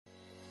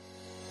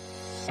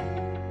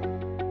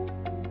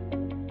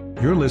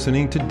You're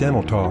listening to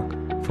Dental Talk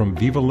from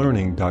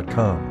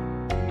VivaLearning.com.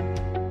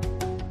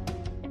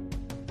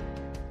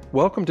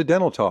 Welcome to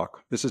Dental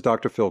Talk. This is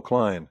Dr. Phil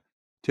Klein.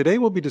 Today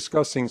we'll be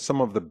discussing some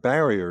of the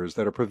barriers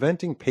that are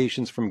preventing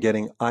patients from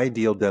getting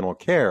ideal dental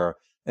care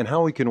and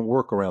how we can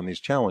work around these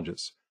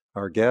challenges.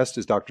 Our guest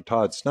is Dr.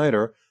 Todd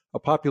Snyder, a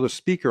popular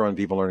speaker on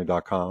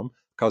VivaLearning.com,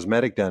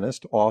 cosmetic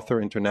dentist, author,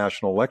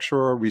 international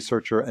lecturer,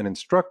 researcher, and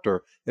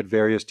instructor at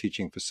various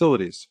teaching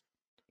facilities.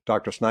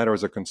 Dr. Snyder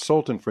is a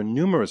consultant for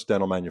numerous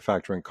dental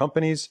manufacturing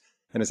companies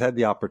and has had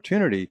the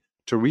opportunity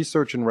to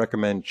research and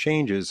recommend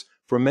changes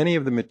for many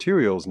of the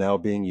materials now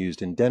being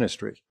used in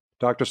dentistry.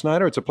 Dr.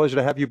 Snyder, it's a pleasure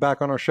to have you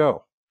back on our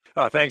show.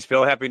 Oh, thanks,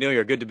 Phil. Happy New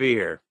Year. Good to be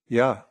here.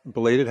 Yeah,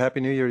 belated Happy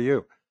New Year to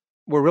you.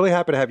 We're really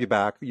happy to have you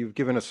back. You've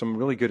given us some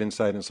really good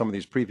insight in some of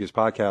these previous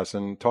podcasts,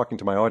 and talking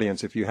to my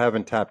audience, if you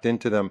haven't tapped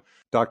into them,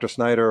 Dr.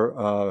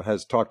 Snyder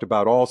has talked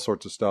about all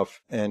sorts of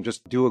stuff, and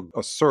just do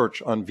a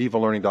search on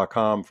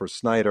VivaLearning.com for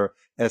Snyder,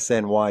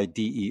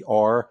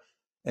 S-N-Y-D-E-R,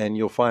 and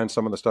you'll find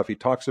some of the stuff he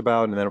talks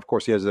about. And then, of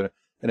course, he has an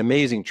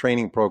amazing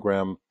training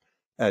program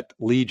at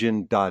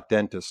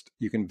legion.dentist.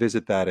 You can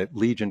visit that at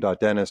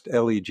legion.dentist,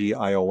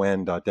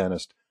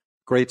 Legion.dentist.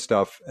 Great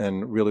stuff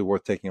and really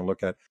worth taking a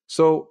look at.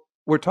 So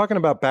we're talking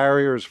about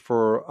barriers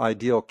for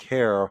ideal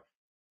care.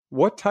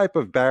 What type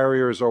of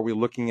barriers are we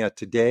looking at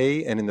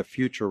today and in the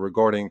future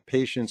regarding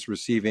patients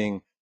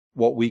receiving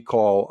what we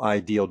call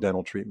ideal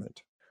dental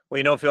treatment?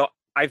 Well, Phil,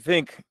 I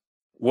think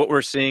what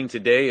we're seeing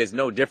today is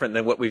no different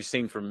than what we've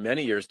seen for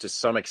many years to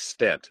some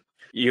extent.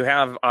 You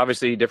have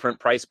obviously different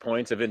price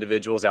points of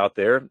individuals out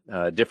there,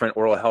 different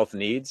oral health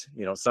needs.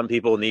 Some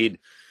people need,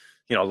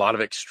 a lot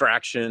of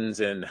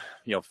extractions and,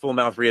 full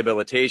mouth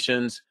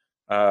rehabilitations.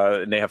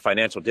 And they have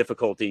financial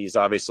difficulties,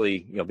 obviously,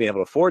 being able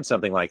to afford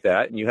something like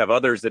that. And you have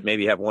others that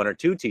maybe have one or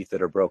two teeth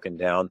that are broken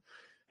down,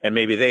 and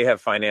maybe they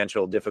have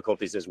financial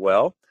difficulties as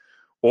well.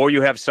 Or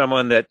you have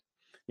someone that,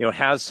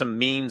 has some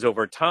means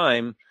over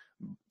time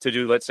to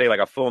do, let's say, like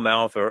a full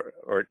mouth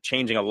or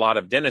changing a lot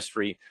of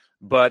dentistry,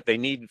 but they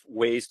need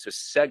ways to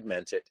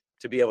segment it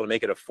to be able to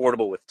make it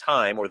affordable with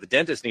time, or the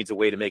dentist needs a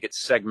way to make it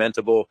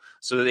segmentable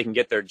so that they can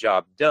get their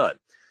job done.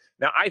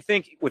 Now, I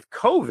think with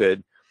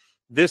COVID,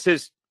 this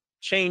has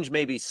changed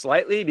maybe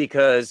slightly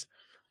because,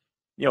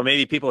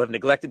 maybe people have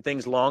neglected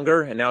things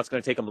longer, and now it's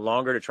going to take them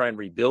longer to try and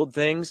rebuild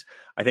things.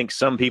 I think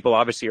some people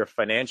obviously are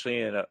financially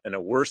in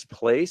a worse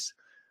place.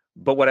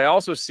 But what I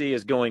also see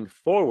is going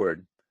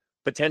forward,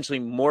 potentially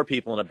more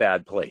people in a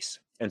bad place.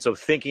 And so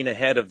thinking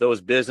ahead of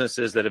those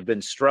businesses that have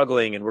been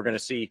struggling, and we're going to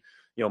see,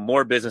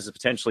 more businesses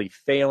potentially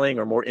failing,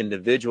 or more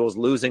individuals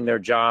losing their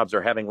jobs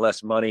or having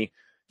less money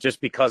just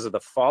because of the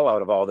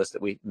fallout of all this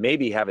that we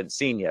maybe haven't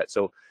seen yet.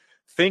 So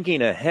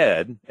thinking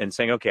ahead and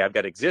saying, okay, I've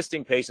got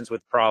existing patients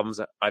with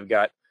problems, I've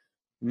got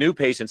new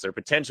patients that are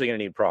potentially going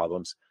to need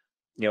problems.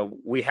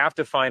 We have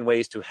to find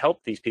ways to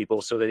help these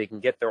people so that they can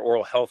get their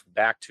oral health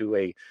back to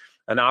an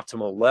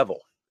optimal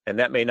level. And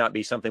that may not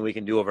be something we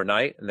can do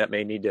overnight, and that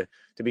may need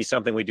to be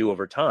something we do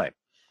over time.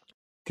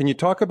 Can you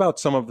talk about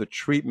some of the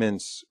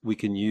treatments we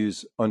can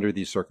use under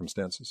these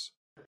circumstances?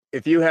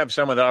 If you have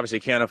someone that obviously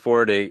can't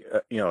afford a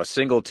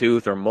single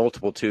tooth or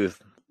multiple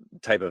tooth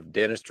type of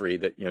dentistry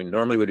that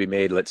normally would be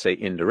made, let's say,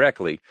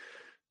 indirectly,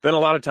 then a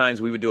lot of times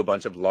we would do a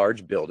bunch of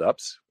large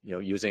buildups,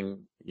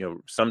 using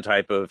some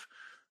type of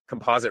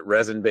composite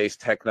resin-based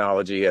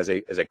technology as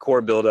a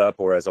core buildup,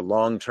 or as a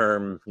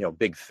long-term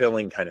big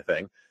filling kind of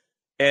thing.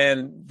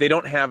 And they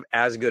don't have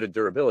as good a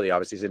durability,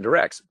 obviously, as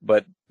indirects,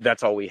 but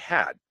that's all we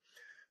had.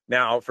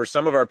 Now, for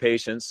some of our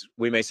patients,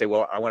 we may say,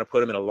 well, I want to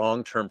put them in a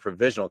long-term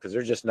provisional because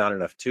there's just not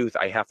enough tooth.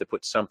 I have to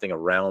put something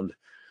around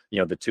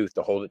the tooth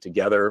to hold it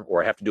together,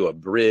 or I have to do a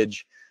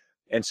bridge.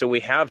 And so we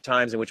have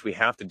times in which we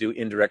have to do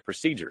indirect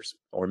procedures,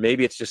 or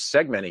maybe it's just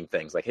segmenting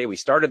things like, hey, we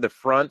started the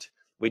front,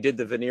 we did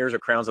the veneers or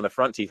crowns on the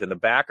front teeth, and the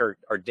back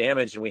are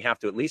damaged, and we have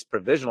to at least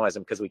provisionalize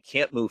them because we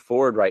can't move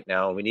forward right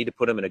now, and we need to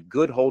put them in a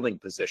good holding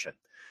position.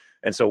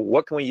 And so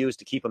what can we use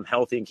to keep them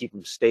healthy and keep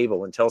them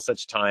stable until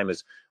such time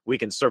as we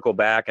can circle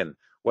back, and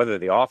whether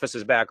the office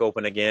is back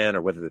open again,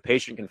 or whether the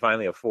patient can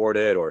finally afford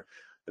it, or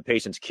the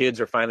patient's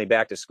kids are finally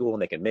back to school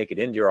and they can make it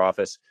into your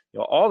office,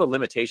 all the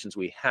limitations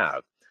we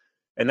have.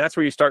 And that's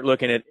where you start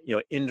looking at,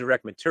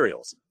 indirect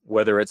materials,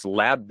 whether it's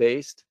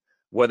lab-based,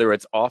 whether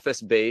it's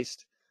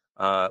office-based,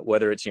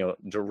 whether it's,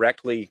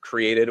 directly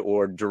created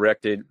or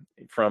directed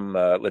from,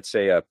 let's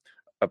say, a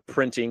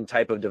printing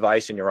type of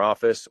device in your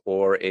office,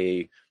 or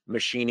a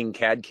machining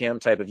CAD/CAM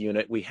type of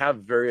unit. We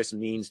have various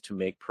means to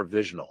make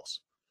provisionals.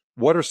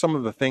 What are some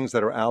of the things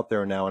that are out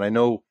there now? And I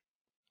know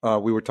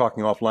we were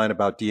talking offline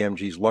about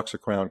DMG's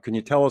Luxacrown. Can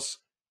you tell us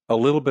a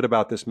little bit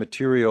about this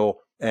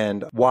material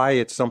and why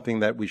it's something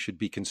that we should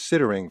be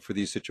considering for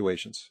these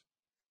situations?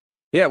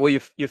 Yeah, well,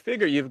 you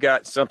figure you've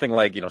got something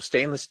like,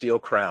 stainless steel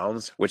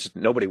crowns, which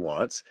nobody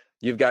wants.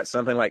 You've got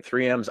something like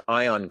 3M's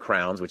ion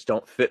crowns, which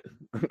don't fit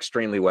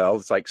extremely well.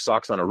 It's like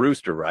socks on a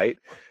rooster, right?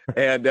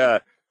 And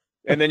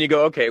then you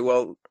go, okay,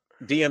 well,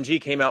 DMG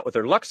came out with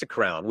their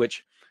Luxacrown,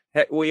 which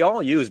we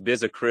all use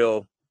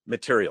bisacryl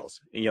materials,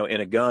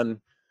 in a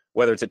gun.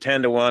 whether it's a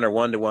 10-to-1 or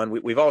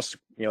 1-to-1, we've all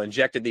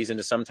injected these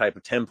into some type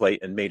of template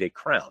and made a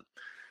crown.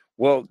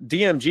 Well,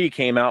 DMG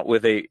came out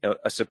with a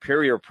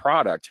superior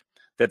product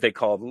that they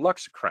called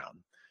LuxaCrown.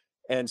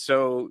 And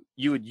so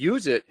you would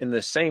use it in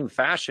the same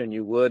fashion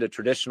you would a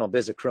traditional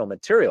Bisacril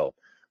material,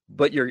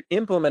 but you're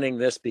implementing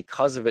this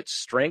because of its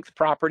strength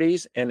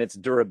properties and its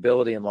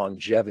durability and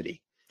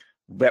longevity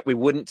that we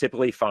wouldn't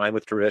typically find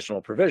with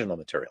traditional provisional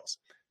materials.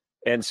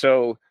 And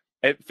so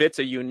it fits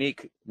a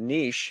unique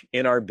niche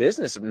in our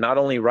business, not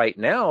only right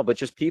now, but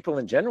just people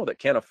in general that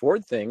can't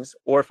afford things.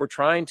 Or if we're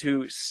trying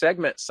to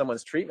segment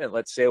someone's treatment,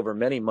 let's say over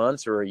many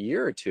months or a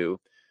year or two,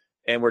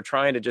 and we're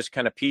trying to just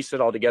kind of piece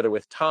it all together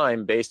with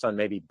time based on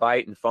maybe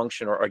bite and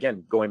function, or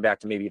again, going back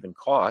to maybe even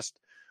cost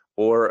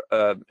or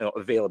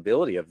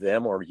availability of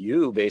them or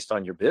you based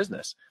on your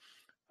business.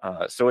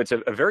 So it's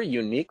a very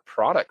unique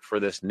product for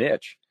this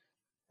niche.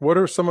 What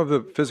are some of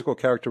the physical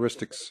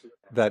characteristics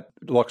that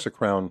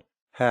LuxaCrown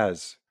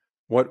has?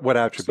 What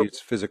attributes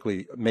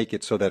physically make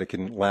it so that it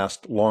can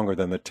last longer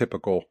than the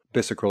typical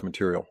Bisacril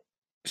material?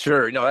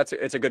 Sure. No, it's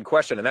a good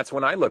question. And that's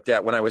when I looked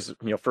at when I was,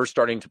 first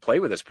starting to play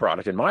with this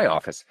product in my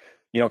office,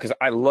 because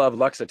I love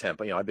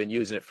Luxatemp. I've been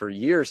using it for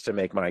years to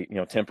make my,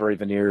 temporary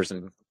veneers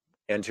and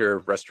anterior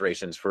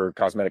restorations for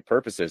cosmetic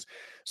purposes.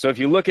 So if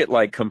you look at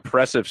like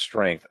compressive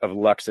strength of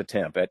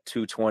Luxatemp at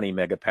 220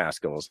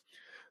 megapascals,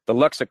 the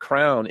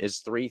LuxaCrown is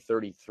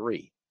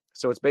 333.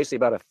 So it's basically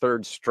about a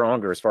third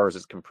stronger as far as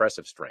its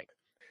compressive strength.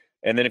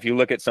 And then if you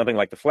look at something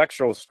like the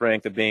flexural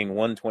strength of being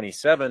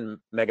 127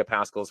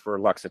 megapascals for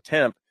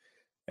Luxatemp,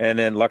 and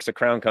then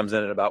LuxaCrown comes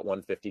in at about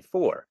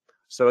 154.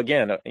 So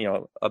again,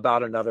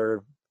 about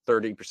another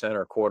 30%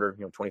 or a quarter,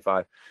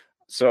 25.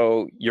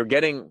 So you're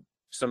getting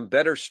some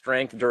better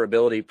strength,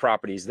 durability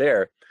properties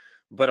there.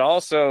 But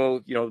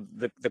also,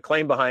 the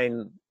claim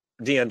behind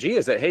DMG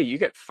is that, hey, you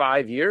get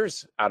 5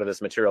 years out of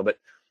this material. But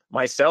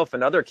myself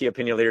and other key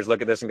opinion leaders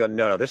look at this and go,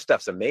 no, this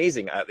stuff's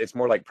amazing. It's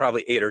more like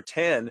probably 8 or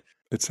 10.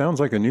 It sounds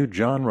like a new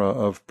genre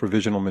of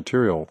provisional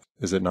material,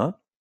 is it not?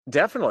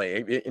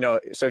 Definitely.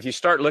 So if you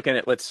start looking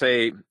at, let's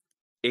say,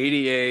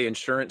 ADA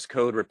insurance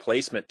code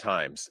replacement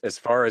times, as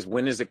far as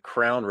when is a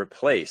crown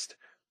replaced,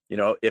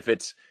 if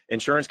it's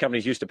insurance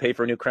companies used to pay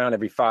for a new crown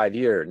every 5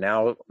 years,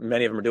 now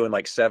many of them are doing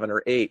like 7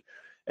 or 8.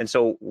 And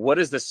so what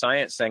is the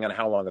science saying on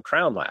how long a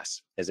crown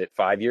lasts? Is it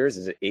 5 years?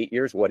 Is it 8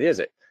 years? What is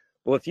it?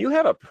 Well, if you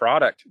have a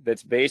product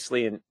that's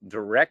basically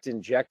direct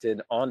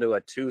injected onto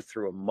a tooth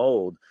through a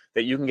mold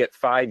that you can get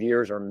 5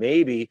 years, or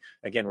maybe,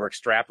 again, we're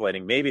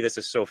extrapolating, maybe this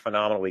is so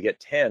phenomenal we get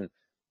 10,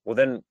 well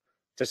then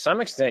to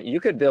some extent you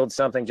could build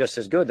something just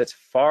as good that's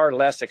far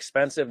less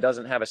expensive,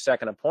 doesn't have a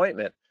second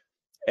appointment,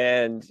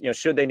 and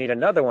should they need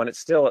another one, it's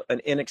still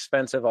an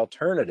inexpensive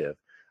alternative.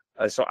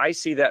 So I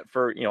see that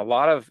for a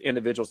lot of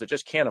individuals that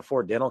just can't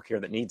afford dental care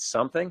that need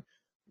something.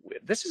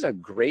 This is a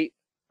great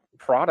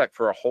product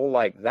for a hole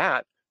like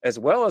that, as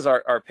well as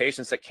our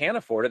patients that can't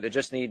afford it, that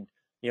just need,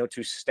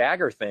 to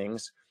stagger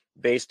things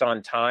based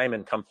on time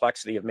and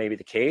complexity of maybe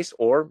the case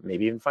or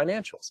maybe even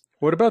financials.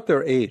 What about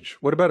their age?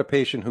 What about a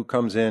patient who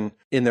comes in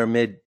their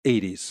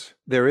mid-80s?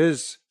 There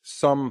is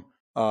some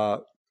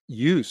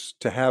use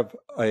to have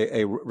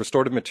a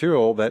restorative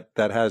material that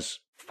has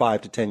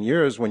 5 to 10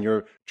 years when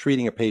you're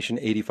treating a patient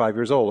 85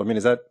 years old. I mean,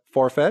 is that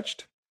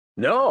far-fetched?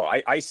 No,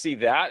 I see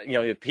that,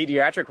 the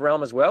pediatric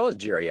realm as well as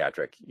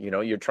geriatric.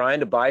 You're trying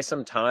to buy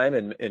some time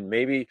and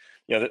maybe,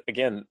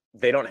 again,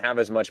 they don't have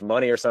as much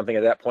money or something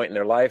at that point in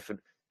their life,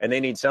 and they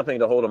need something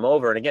to hold them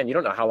over. And again, you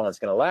don't know how long it's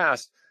going to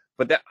last,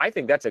 but I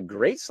think that's a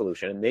great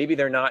solution. And maybe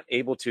they're not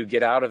able to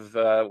get out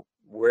of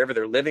wherever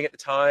they're living at the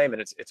time,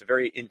 and it's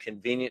very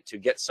inconvenient to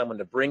get someone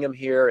to bring them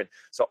here. And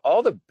so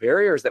all the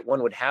barriers that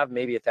one would have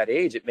maybe at that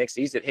age, it makes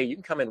it easy that, hey, you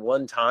can come in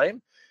one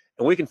time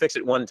and we can fix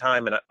it one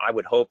time. And I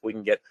would hope we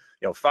can get,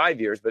 5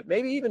 years, but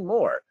maybe even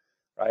more,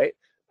 right?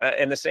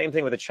 And the same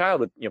thing with a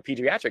child with,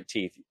 pediatric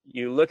teeth.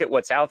 You look at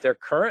what's out there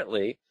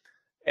currently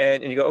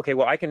and you go, okay,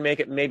 well, I can make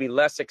it maybe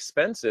less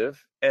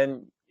expensive.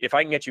 And if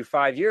I can get you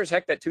 5 years,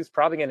 heck, that tooth's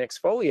probably going to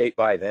exfoliate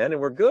by then and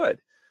we're good.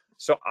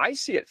 So I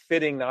see it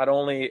fitting not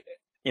only,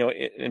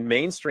 in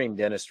mainstream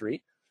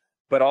dentistry,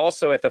 but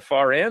also at the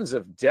far ends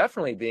of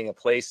definitely being a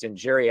place in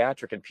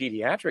geriatric and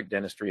pediatric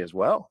dentistry as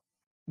well.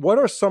 What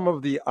are some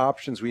of the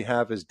options we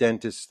have as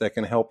dentists that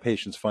can help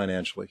patients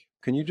financially?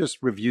 Can you just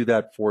review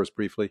that for us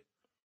briefly?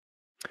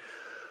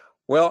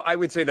 Well, I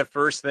would say the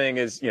first thing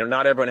is,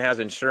 not everyone has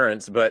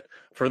insurance, but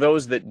for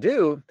those that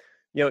do,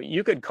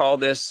 you could call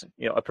this,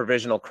 a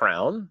provisional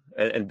crown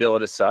and bill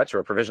it as such, or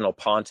a provisional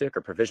pontic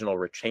or provisional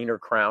retainer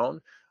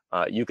crown.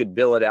 You could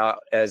bill it out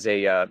as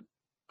a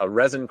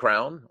resin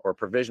crown or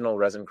provisional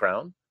resin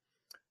crown.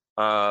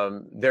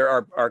 There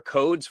are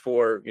codes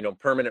for,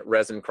 permanent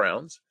resin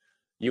crowns.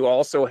 You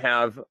also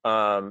have,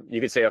 you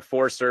could say a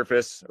four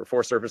surface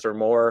or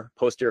more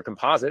posterior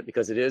composite,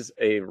 because it is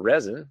a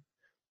resin.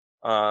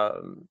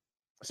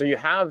 So you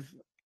have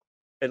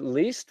at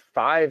least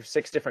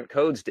 5-6 different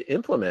codes to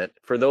implement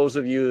for those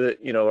of you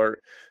that, are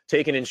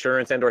taking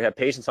insurance and or have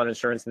patients on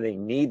insurance and they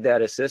need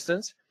that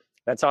assistance.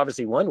 That's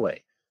obviously one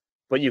way.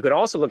 But you could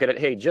also look at it,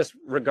 hey, just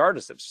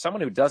regardless of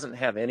someone who doesn't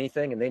have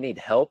anything and they need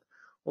help,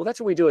 well, that's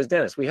what we do as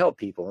dentists. We help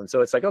people. And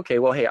so it's like, okay,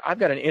 well, hey, I've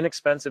got an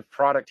inexpensive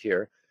product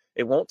here.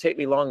 It won't take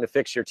me long to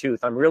fix your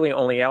tooth. I'm really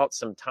only out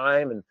some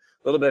time and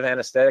a little bit of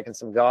anesthetic and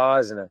some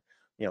gauze and a,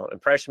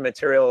 impression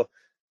material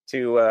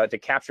to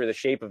capture the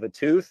shape of a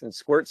tooth and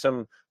squirt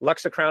some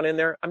Luxacrown in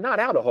there. I'm not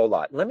out a whole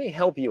lot. Let me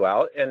help you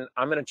out, and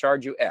I'm going to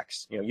charge you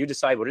X. You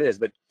decide what it is,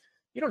 but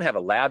you don't have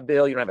a lab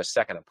bill. You don't have a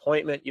second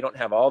appointment. You don't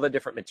have all the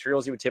different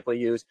materials you would typically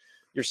use.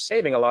 You're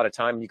saving a lot of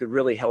time. You could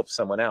really help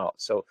someone out.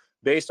 So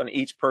based on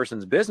each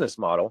person's business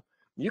model,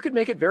 you could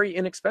make it very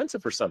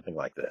inexpensive for something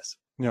like this.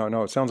 No,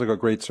 it sounds like a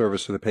great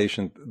service to the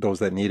patient, those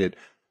that need it.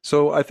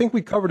 So I think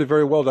we covered it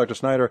very well, Dr.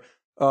 Snyder.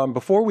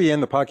 Before we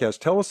end the podcast,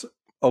 tell us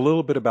a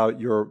little bit about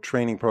your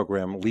training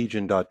program,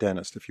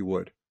 Legion.Dentist, if you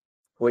would.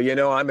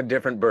 Well, I'm a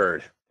different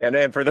bird.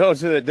 And for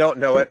those that don't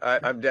know it,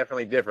 I'm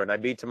definitely different. I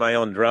beat to my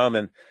own drum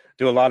and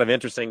do a lot of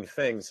interesting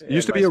things. You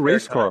used to be a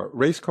race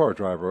car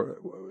driver.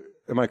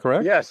 Am I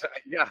correct? Yes.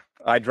 Yeah.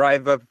 I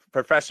drive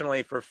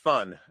professionally for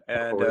fun,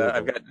 and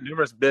I've got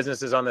numerous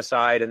businesses on the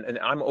side, and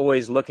I'm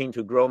always looking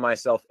to grow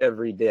myself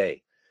every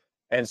day.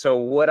 And so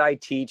what I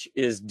teach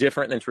is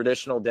different than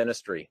traditional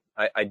dentistry.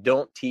 I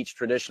don't teach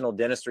traditional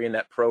dentistry in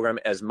that program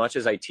as much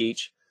as I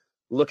teach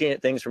looking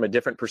at things from a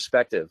different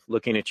perspective,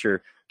 looking at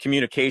your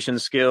communication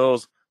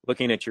skills,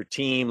 looking at your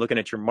team, looking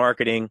at your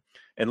marketing,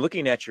 and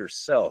looking at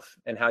yourself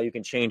and how you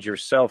can change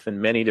yourself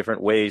in many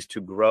different ways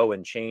to grow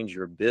and change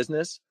your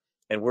business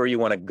and where you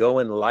want to go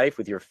in life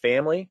with your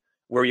family,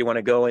 where you want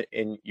to go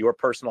in your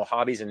personal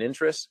hobbies and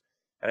interests.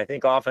 And I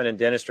think often in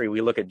dentistry,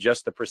 we look at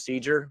just the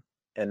procedure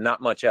and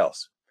not much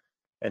else.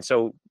 And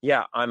so,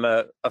 yeah, I'm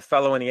a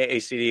fellow in the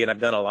AACD, and I've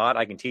done a lot.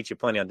 I can teach you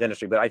plenty on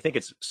dentistry, but I think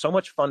it's so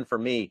much fun for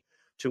me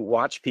to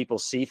watch people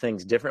see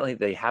things differently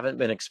they haven't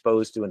been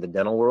exposed to in the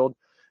dental world,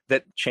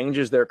 that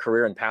changes their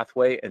career and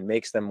pathway and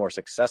makes them more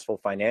successful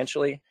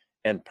financially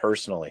and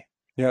personally.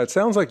 Yeah, it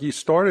sounds like you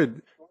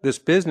started this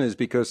business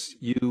because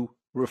you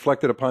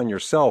reflected upon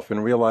yourself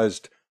and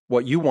realized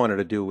what you wanted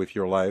to do with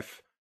your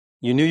life.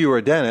 You knew you were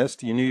a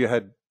dentist. You knew you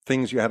had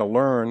things you had to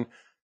learn.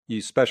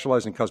 You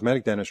specialize in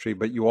cosmetic dentistry,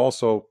 but you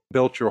also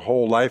built your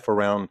whole life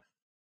around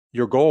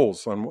your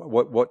goals on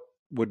what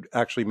would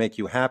actually make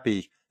you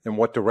happy and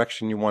what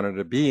direction you wanted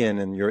to be in,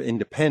 and your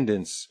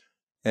independence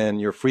and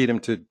your freedom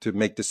to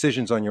make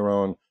decisions on your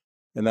own.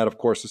 And that, of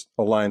course,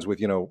 aligns with,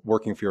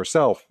 working for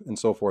yourself and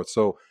so forth.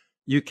 So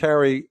you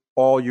carry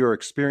all your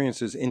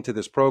experiences into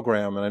this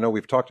program. And I know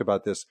we've talked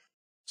about this.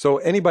 So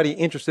anybody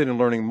interested in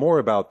learning more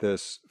about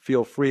this,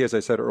 feel free, as I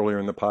said earlier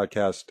in the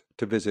podcast,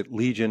 to visit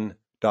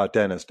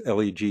Legion.Dentist,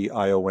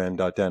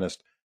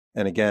 Legion.Dentist.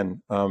 And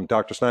again,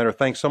 Dr. Snyder,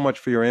 thanks so much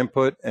for your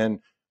input. And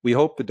we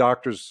hope the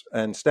doctors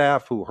and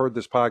staff who heard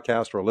this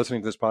podcast or are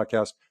listening to this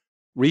podcast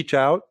reach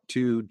out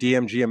to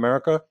DMG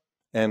America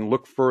and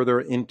look further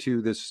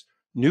into this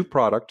new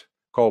product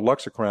called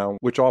Luxacrown,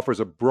 which offers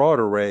a broad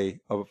array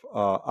of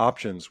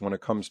options when it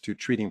comes to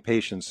treating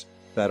patients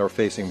that are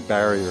facing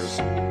barriers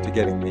to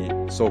getting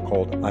the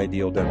so-called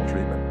ideal dental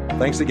treatment.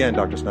 Thanks again,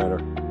 Dr. Snyder.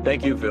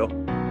 Thank you, Phil.